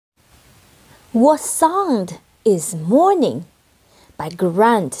What sound is morning? By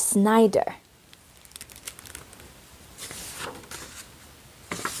Snider.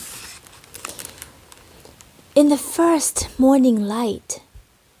 In the first morning light,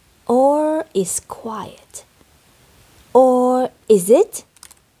 all is quiet. Or is it?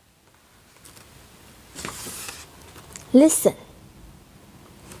 Listen.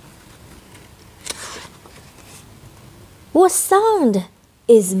 What sound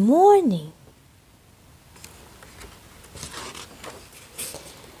is morning?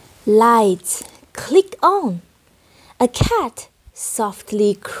 Lights click on. A cat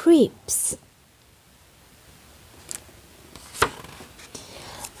softly creeps.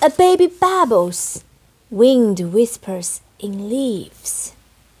 A baby babbles. Wind whispers in leaves.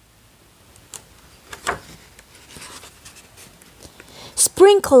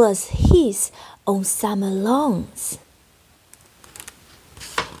 Sprinklers hiss on summer lawns.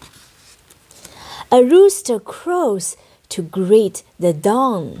 A rooster crows to greet the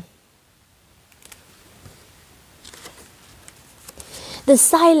dawn. The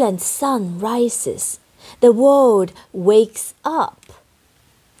silent sun rises. The world wakes up.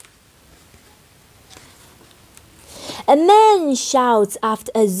 A man shouts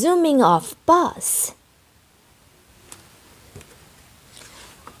after a zooming off bus.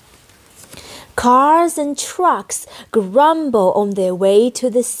 Cars and trucks grumble on their way to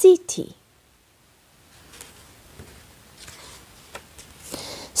the city.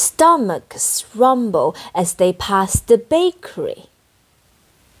 Stomachs rumble as they pass the bakery.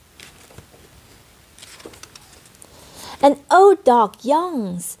 An old dog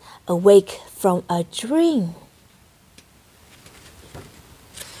yawns, awake from a dream.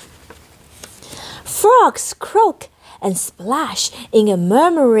 Frogs croak and splash in a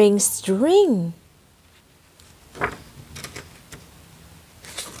murmuring stream.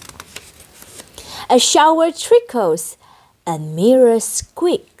 A shower trickles, a mirror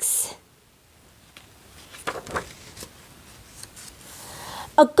squeaks.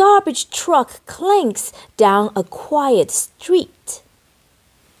 A garbage truck clanks down a quiet street.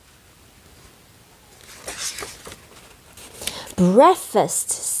 Breakfast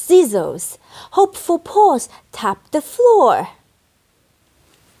sizzles. Hopeful paws tap the floor.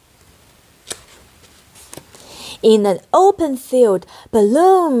 In an open field,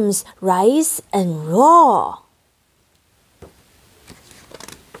 balloons rise and roar.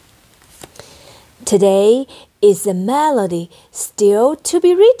 Today is a melody still to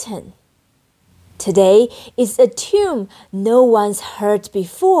be written. Today is a tune no one's heard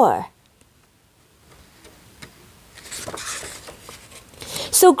before.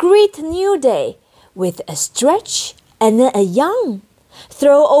 So greet the new day with a stretch and then a yawn.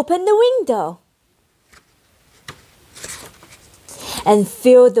 Throw open the window and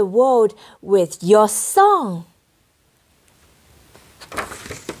fill the world with your song.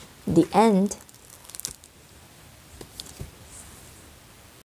 The end.